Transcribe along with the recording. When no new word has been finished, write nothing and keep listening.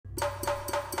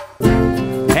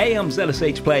Hey, I'm Zealous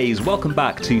H Plays, welcome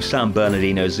back to San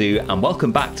Bernardino Zoo and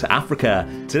welcome back to Africa.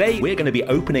 Today we're going to be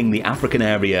opening the African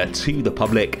area to the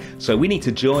public, so we need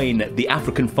to join the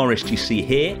African forest you see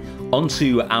here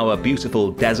onto our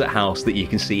beautiful desert house that you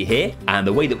can see here, and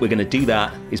the way that we're going to do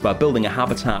that is by building a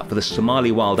habitat for the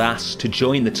Somali wild ass to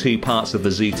join the two parts of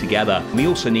the zoo together. We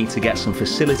also need to get some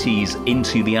facilities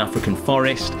into the African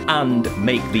forest and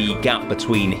make the gap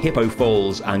between Hippo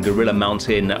Falls and Gorilla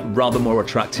Mountain rather more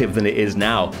attractive than it is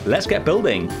now. Let's get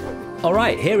building.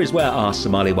 Alright, here is where our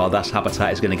Somali wild ass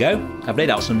habitat is going to go. I've laid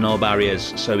out some null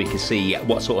barriers so we can see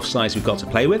what sort of size we've got to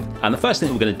play with, and the first thing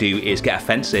that we're going to do is get a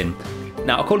fence in.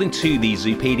 Now, according to the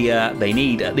Zoopedia, they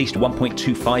need at least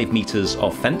 1.25 meters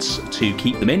of fence to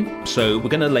keep them in. So we're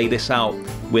going to lay this out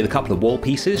with a couple of wall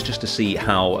pieces just to see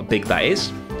how big that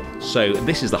is. So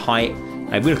this is the height.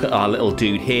 Now, if we look at our little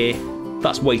dude here,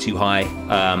 that's way too high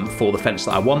for the fence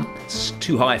that I want. It's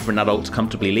too high for an adult to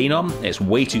comfortably lean on. It's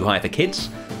way too high for kids.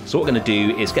 So what we're going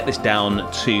to do is get this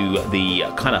down to the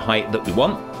kind of height that we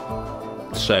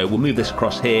want. So we'll move this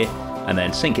across here and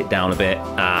then sink it down a bit,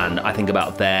 and I think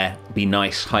about there be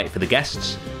nice height for the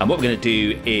guests. And what we're going to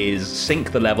do is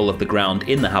sink the level of the ground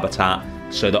in the habitat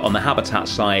so that on the habitat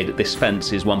side this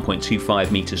fence is 1.25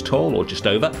 meters tall or just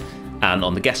over, and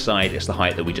on the guest side it's the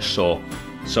height that we just saw.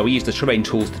 So we use the terrain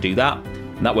tools to do that,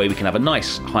 and that way we can have a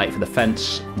nice height for the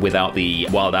fence without the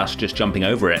wild ass just jumping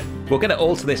over it. We'll get it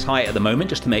all to this height at the moment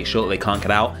just to make sure that they can't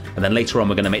get out, and then later on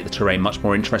we're going to make the terrain much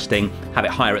more interesting, have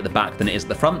it higher at the back than it is at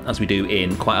the front, as we do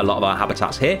in quite a lot of our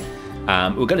habitats here.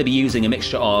 We're going to be using a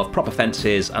mixture of proper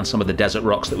fences and some of the desert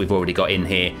rocks that we've already got in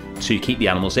here to keep the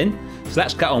animals in. So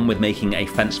let's get on with making a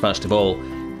fence first of all.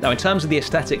 Now, in terms of the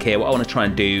aesthetic here, what I want to try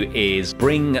and do is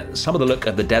bring some of the look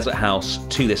of the desert house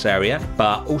to this area,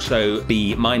 but also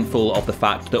be mindful of the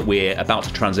fact that we're about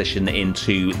to transition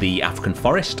into the African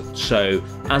forest. So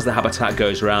as the habitat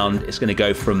goes around, it's going to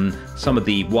go from some of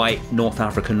the white North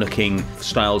African looking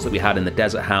styles that we had in the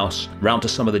desert house, round to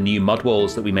some of the new mud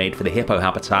walls that we made for the hippo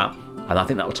habitat. And I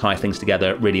think that will tie things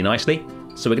together really nicely.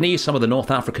 So we're going to use some of the North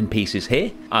African pieces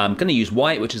here. I'm going to use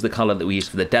white, which is the colour that we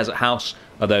used for the desert house,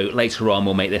 although later on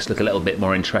we'll make this look a little bit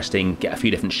more interesting, get a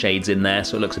few different shades in there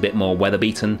so it looks a bit more weather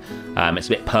beaten. It's a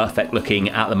bit perfect looking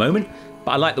at the moment,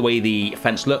 but I like the way the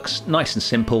fence looks, nice and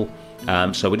simple.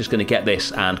 So we're just going to get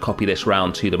this and copy this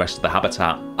round to the rest of the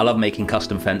habitat. I love making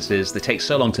custom fences. They take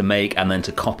so long to make and then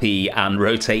to copy and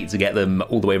rotate to get them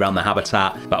all the way around the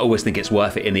habitat, but I always think it's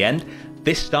worth it in the end.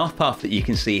 This staff path that you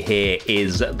can see here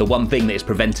is the one thing that is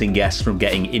preventing guests from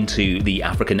getting into the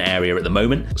African area at the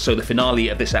moment. So the finale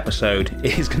of this episode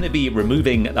is going to be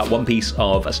removing that one piece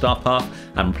of a staff path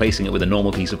and replacing it with a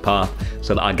normal piece of path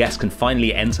so that our guests can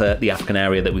finally enter the African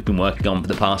area that we've been working on for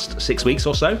the past 6 weeks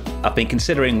or so. I've been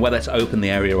considering whether to open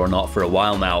the area or not for a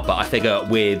while now, but I figure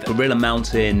with Gorilla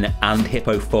Mountain and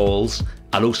Hippo Falls,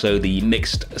 and also the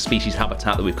mixed species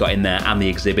habitat that we've got in there and the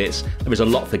exhibits, there is a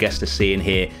lot for guests to see in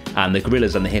here, and the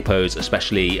gorillas and the hippos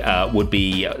especially would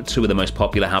be two of the most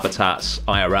popular habitats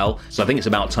IRL, so I think it's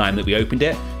about time that we opened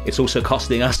it. It's also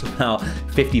costing us about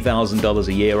 $50,000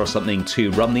 a year or something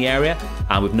to run the area,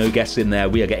 and with no guests in there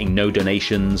we are getting no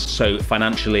donations, so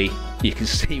financially you can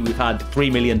see we've had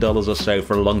 $3 million or so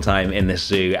for a long time in this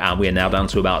zoo, and we are now down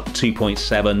to about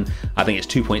 2.7. I think it's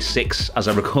 2.6 as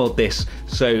I record this,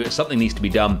 so something needs to be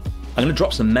done. I'm going to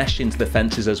drop some mesh into the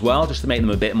fences as well, just to make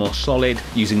them a bit more solid,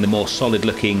 using the more solid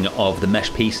looking of the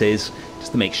mesh pieces,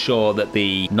 just to make sure that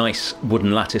the nice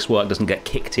wooden lattice work doesn't get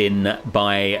kicked in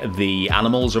by the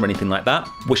animals or anything like that.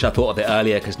 Wish I thought of it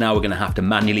earlier, because now we're going to have to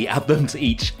manually add them to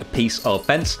each piece of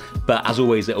fence, but as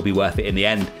always it'll be worth it in the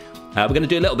end. We're going to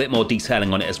do a little bit more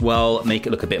detailing on it as well, make it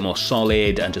look a bit more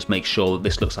solid and just make sure that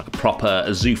this looks like a proper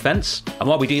zoo fence. And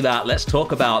while we do that, let's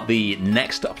talk about the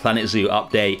next Planet Zoo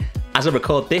update. As I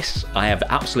record this, I have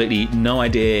absolutely no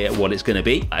idea what it's going to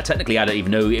be. Technically, I don't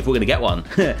even know if we're going to get one.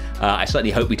 I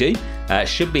certainly hope we do. It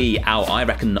should be out, I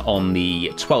reckon, on the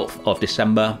 12th of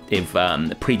December, if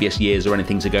previous years or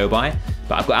anything to go by.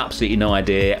 But I've got absolutely no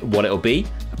idea what it'll be.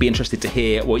 I'd be interested to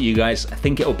hear what you guys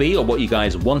think it'll be or what you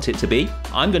guys want it to be.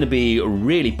 I'm going to be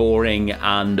really boring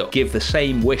and give the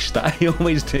same wish that I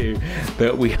always do,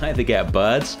 that we either get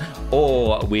birds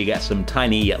or we get some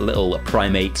tiny little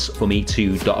primates for me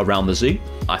to dot around the zoo.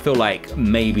 I feel like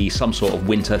maybe some sort of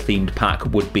winter themed pack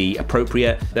would be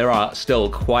appropriate. There are still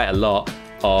quite a lot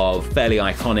of fairly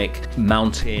iconic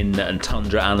mountain and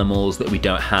tundra animals that we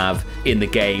don't have in the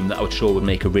game that I would sure would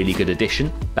make a really good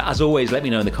addition. But as always, let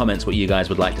me know in the comments what you guys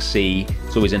would like to see.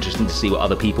 It's always interesting to see what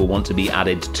other people want to be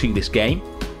added to this game.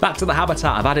 Back to the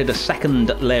habitat, I've added a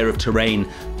second layer of terrain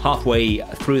halfway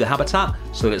through the habitat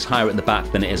so that it's higher at the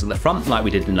back than it is at the front, like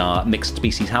we did in our mixed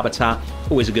species habitat.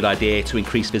 Always a good idea to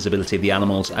increase visibility of the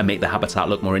animals and make the habitat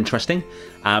look more interesting.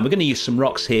 We're going to use some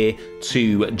rocks here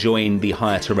to join the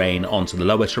higher terrain onto the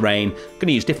lower terrain. Going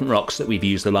to use different rocks that we've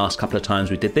used the last couple of times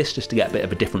we did this, just to get a bit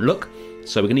of a different look.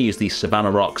 So we're going to use these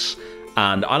savanna rocks,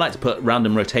 and I like to put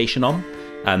random rotation on.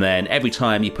 And then every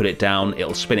time you put it down,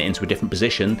 it'll spin it into a different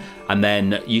position, and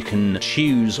then you can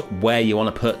choose where you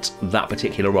want to put that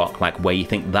particular rock, like where you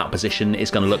think that position is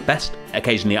going to look best.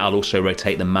 Occasionally I'll also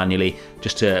rotate them manually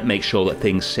just to make sure that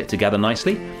things sit together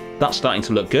nicely. That's starting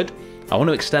to look good. I want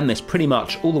to extend this pretty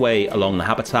much all the way along the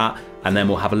habitat, and then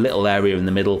we'll have a little area in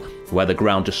the middle where the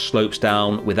ground just slopes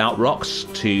down without rocks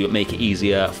to make it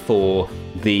easier for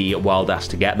the wild ass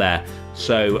to get there.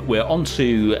 So we're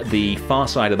onto the far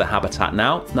side of the habitat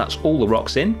now. That's all the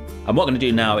rocks in. And what I'm going to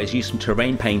do now is use some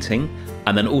terrain painting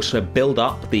and then also build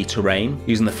up the terrain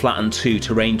using the Flatten to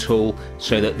Terrain tool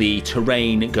so that the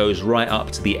terrain goes right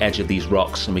up to the edge of these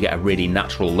rocks and we get a really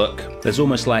natural look. There's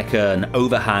almost like an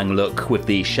overhang look with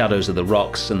the shadows of the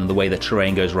rocks and the way the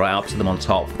terrain goes right up to them on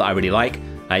top that I really like.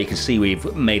 You can see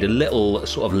we've made a little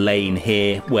sort of lane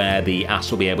here where the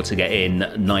ass will be able to get in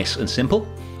nice and simple.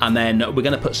 And then we're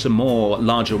going to put some more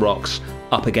larger rocks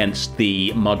up against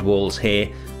the mud walls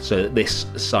here so that this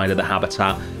side of the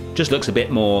habitat just looks a bit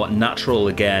more natural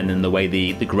again in the way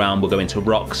the ground will go into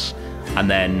rocks, and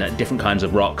then different kinds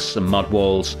of rocks and mud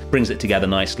walls brings it together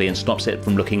nicely and stops it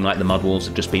from looking like the mud walls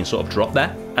have just been sort of dropped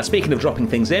there. And speaking of dropping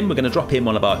things in, we're going to drop in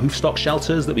one of our hoofstock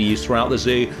shelters that we use throughout the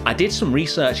zoo. I did some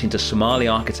research into Somali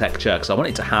architecture because I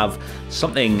wanted to have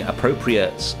something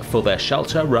appropriate for their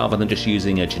shelter rather than just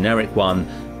using a generic one.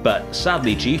 But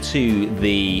sadly, due to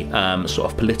the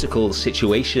sort of political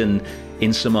situation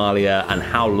in Somalia and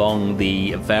how long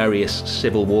the various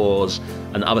civil wars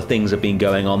and other things have been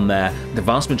going on there, the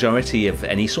vast majority of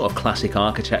any sort of classic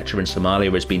architecture in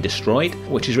Somalia has been destroyed,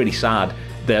 which is really sad.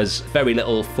 There's very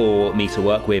little for me to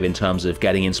work with in terms of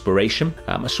getting inspiration.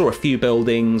 I saw a few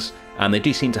buildings and they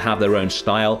do seem to have their own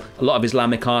style. A lot of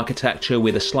Islamic architecture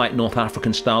with a slight North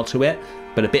African style to it,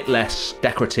 but a bit less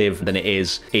decorative than it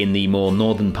is in the more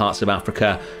northern parts of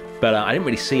Africa. But I didn't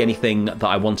really see anything that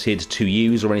I wanted to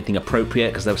use or anything appropriate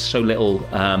because there was so little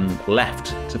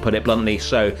left, to put it bluntly.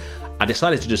 So I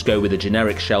decided to just go with a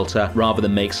generic shelter rather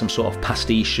than make some sort of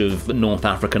pastiche of North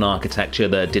African architecture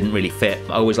that didn't really fit.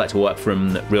 I always like to work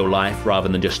from real life rather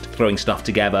than just throwing stuff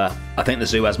together. I think the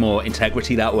zoo has more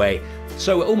integrity that way.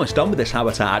 So we're almost done with this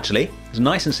habitat actually. It's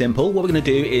nice and simple. What we're going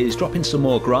to do is drop in some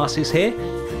more grasses here.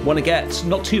 Want to get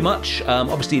not too much.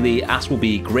 Obviously the ass will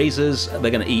be grazers. They're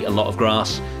going to eat a lot of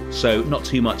grass, so not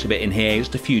too much of it in here.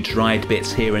 Just a few dried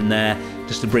bits here and there,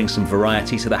 just to bring some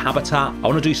variety to the habitat. I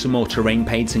want to do some more terrain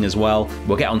painting as well.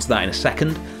 We'll get onto that in a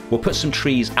second. We'll put some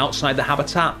trees outside the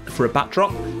habitat for a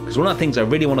backdrop, because one of the things I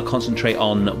really want to concentrate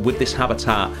on with this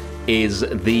habitat is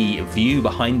the view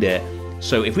behind it.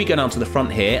 So if we go down to the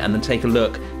front here and then take a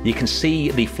look, you can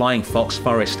see the flying fox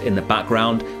forest in the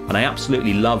background, and I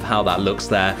absolutely love how that looks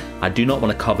there. I do not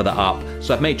want to cover that up.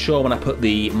 So I've made sure when I put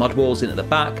the mud walls in at the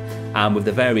back and with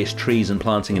the various trees and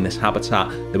planting in this habitat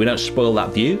that we don't spoil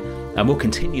that view. And we'll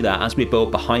continue that as we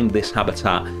build behind this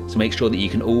habitat to make sure that you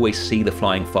can always see the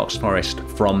flying fox forest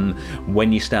from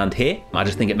when you stand here. I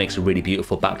just think it makes a really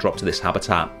beautiful backdrop to this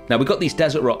habitat. Now we've got these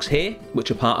desert rocks here,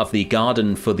 which are part of the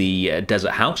garden for the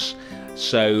desert house.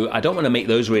 So I don't want to make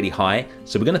those really high,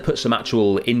 so we're going to put some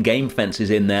actual in-game fences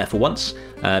in there for once.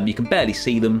 You can barely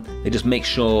see them. They just make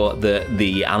sure that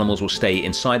the animals will stay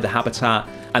inside the habitat,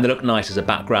 and they look nice as a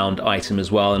background item as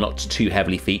well, and not too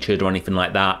heavily featured or anything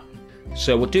like that.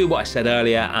 So we'll do what I said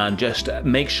earlier and just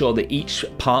make sure that each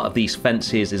part of these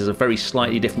fences is a very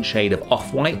slightly different shade of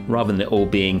off-white rather than it all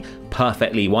being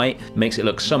perfectly white. It makes it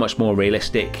look so much more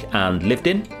realistic and lived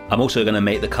in. I'm also going to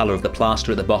make the colour of the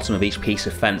plaster at the bottom of each piece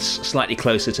of fence slightly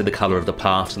closer to the colour of the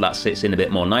path so that sits in a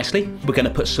bit more nicely. We're going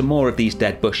to put some more of these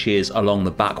dead bushes along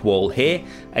the back wall here,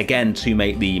 again to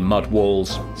make the mud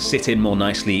walls sit in more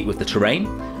nicely with the terrain.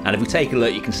 And if we take a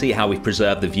look, you can see how we've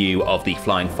preserved the view of the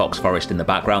flying fox forest in the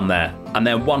background there. And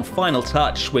then one final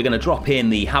touch, we're going to drop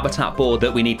in the habitat board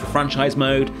that we need for franchise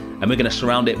mode, and we're going to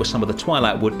surround it with some of the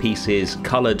twilight wood pieces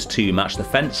coloured to match the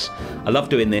fence. I love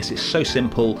doing this, it's so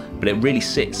simple, but it really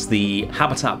sits the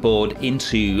habitat board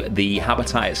into the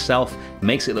habitat itself,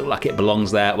 makes it look like it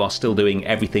belongs there while still doing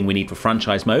everything we need for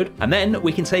franchise mode. And then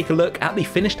we can take a look at the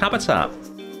finished habitat.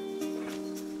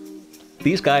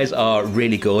 These guys are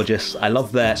really gorgeous. I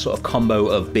love their sort of combo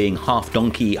of being half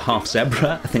donkey, half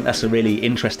zebra. I think that's a really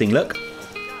interesting look.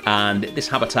 And this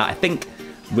habitat, I think,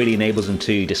 really enables them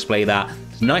to display that.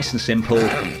 Nice and simple,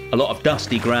 a lot of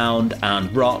dusty ground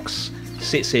and rocks.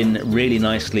 Sits in really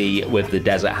nicely with the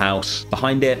desert house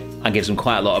behind it and gives them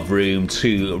quite a lot of room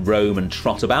to roam and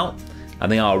trot about.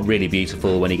 And they are really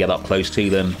beautiful when you get up close to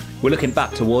them. We're looking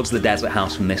back towards the desert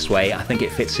house from this way. I think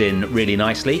it fits in really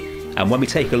nicely. And when we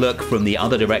take a look from the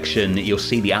other direction, you'll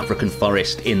see the African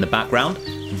forest in the background.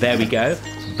 There we go.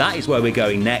 That is where we're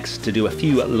going next to do a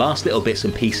few last little bits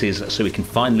and pieces so we can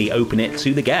finally open it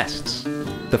to the guests.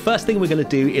 The first thing we're going to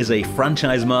do is a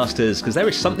franchise masters, because there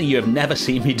is something you have never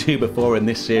seen me do before in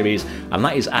this series, and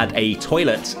that is add a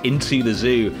toilet into the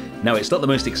zoo. Now, it's not the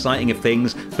most exciting of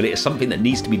things, but it is something that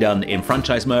needs to be done in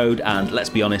franchise mode, and let's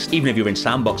be honest, even if you're in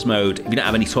sandbox mode, if you don't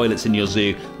have any toilets in your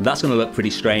zoo, that's going to look pretty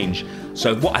strange.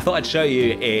 So what I thought I'd show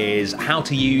you is how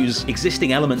to use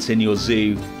existing elements in your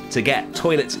zoo to get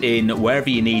toilets in wherever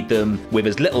you need them with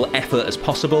as little effort as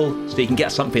possible, so you can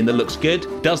get something that looks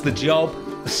good, does the job,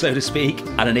 so to speak,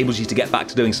 and enables you to get back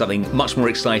to doing something much more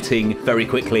exciting very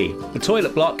quickly. The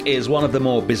toilet block is one of the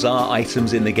more bizarre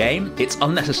items in the game. It's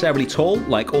unnecessarily tall,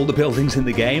 like all the buildings in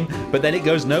the game, but then it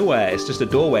goes nowhere. It's just a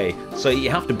doorway, so you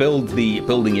have to build the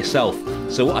building yourself.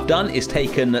 So what I've done is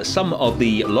taken some of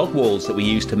the log walls that we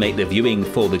used to make the viewing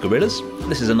for the gorillas.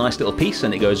 This is a nice little piece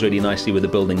and it goes really nicely with the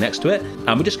building next to it.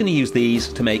 And we're just going to use these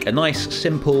to make a nice,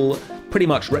 simple, pretty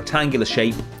much rectangular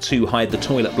shape to hide the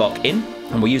toilet block in.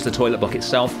 And we'll use the toilet block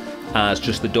itself as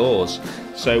just the doors.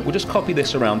 So we'll just copy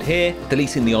this around here,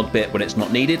 deleting the odd bit when it's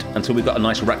not needed until we've got a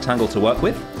nice rectangle to work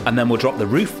with. And then we'll drop the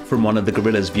roof from one of the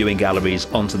gorillas' viewing galleries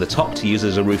onto the top to use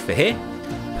as a roof for here.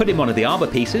 Put in one of the arbor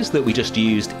pieces that we just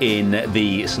used in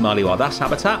the Somali Wardas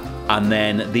habitat, and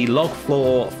then the log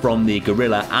floor from the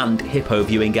gorilla and hippo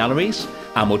viewing galleries.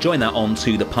 And we'll join that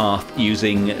onto the path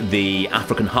using the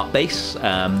African hut base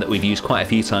that we've used quite a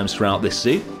few times throughout this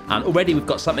zoo. And already we've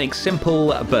got something simple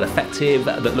but effective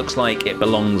that looks like it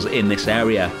belongs in this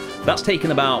area. That's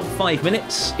taken about 5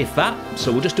 minutes, if that,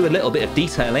 so we'll just do a little bit of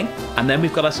detailing, and then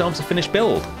we've got ourselves a finished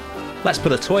build. Let's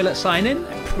put a toilet sign in,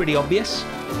 pretty obvious.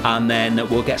 And then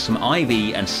we'll get some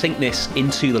ivy and sink this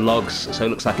into the logs so it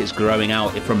looks like it's growing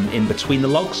out from in between the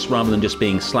logs rather than just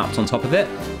being slapped on top of it.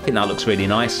 I think that looks really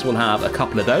nice. We'll have a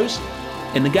couple of those.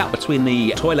 In the gap between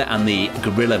the toilet and the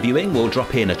gorilla viewing, we'll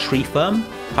drop in a tree fern.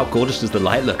 How gorgeous does the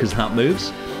light look as that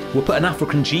moves? We'll put an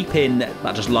African jeep in,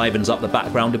 that just livens up the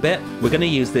background a bit. We're going to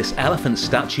use this elephant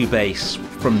statue base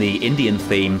from the Indian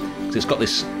theme because it's got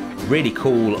this really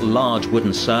cool large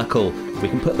wooden circle. We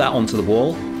can put that onto the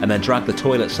wall and then drag the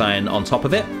toilet sign on top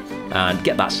of it and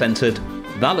get that centered.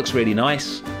 That looks really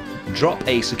nice. Drop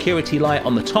a security light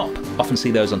on the top, often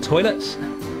see those on toilets,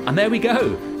 and there we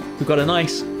go. We've got a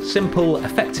nice, simple,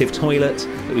 effective toilet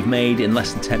that we've made in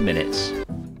less than 10 minutes.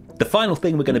 The final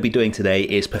thing we're going to be doing today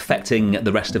is perfecting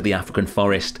the rest of the African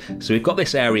forest. So we've got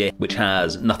this area which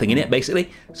has nothing in it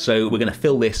basically. So we're going to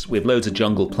fill this with loads of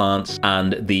jungle plants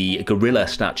and the gorilla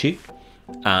statue,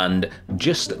 and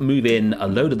just move in a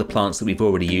load of the plants that we've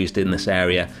already used in this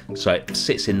area so it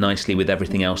sits in nicely with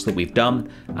everything else that we've done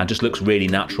and just looks really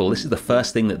natural. This is the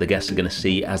first thing that the guests are going to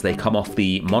see as they come off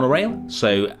the monorail.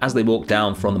 So as they walk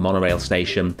down from the monorail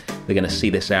station, they're going to see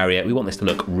this area. We want this to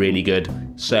look really good,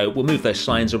 so we'll move those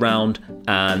signs around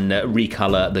and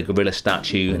recolor the gorilla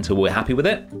statue until we're happy with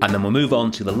it, and then we'll move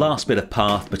on to the last bit of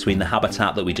path between the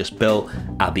habitat that we just built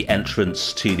at the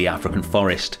entrance to the African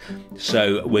forest.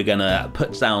 So we're gonna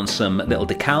put down some little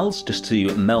decals just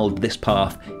to meld this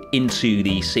path into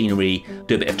the scenery,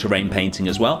 do a bit of terrain painting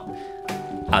as well,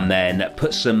 and then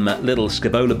put some little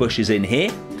scabola bushes in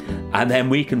here, and then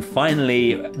we can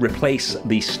finally replace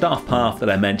the staff path that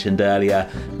I mentioned earlier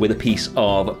with a piece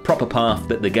of proper path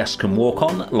that the guests can walk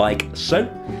on, like so,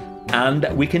 and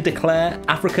we can declare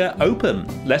Africa open.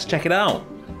 Let's check it out.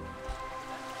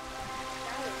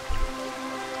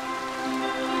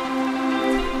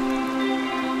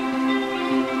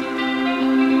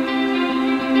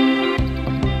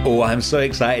 Oh, I'm so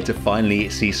excited to finally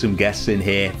see some guests in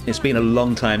here. It's been a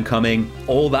long time coming.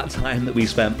 All that time that we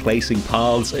spent placing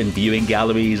paths and viewing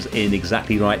galleries in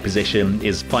exactly right position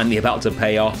is finally about to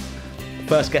pay off.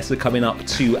 First guests are coming up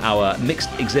to our mixed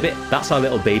exhibit. That's our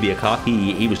little baby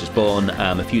Akaki. He was just born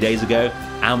a few days ago.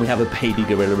 And we have a baby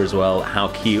gorilla as well. How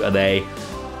cute are they?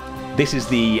 This is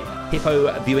the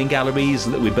hippo viewing galleries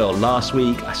that we built last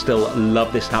week. I still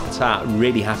love this habitat.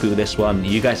 Really happy with this one.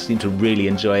 You guys seem to really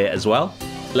enjoy it as well.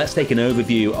 Let's take an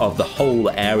overview of the whole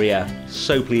area.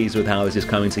 So pleased with how this is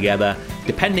coming together.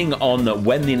 Depending on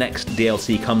when the next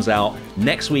DLC comes out,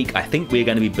 next week I think we're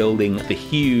going to be building the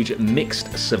huge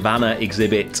mixed savanna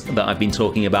exhibit that I've been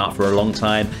talking about for a long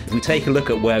time. If we take a look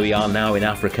at where we are now in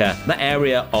Africa, that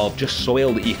area of just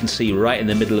soil that you can see right in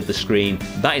the middle of the screen,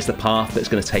 that is the path that's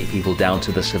going to take people down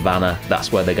to the savanna.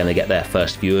 That's where they're going to get their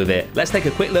first view of it. Let's take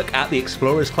a quick look at the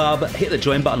Explorers Club. Hit the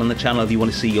join button on the channel if you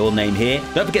want to see your name here.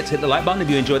 Don't forget to hit the like button if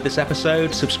you enjoyed this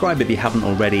episode. Subscribe if you haven't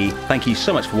already. Thank you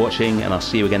so much for watching, and I'll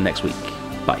see you again next week.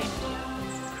 Bye.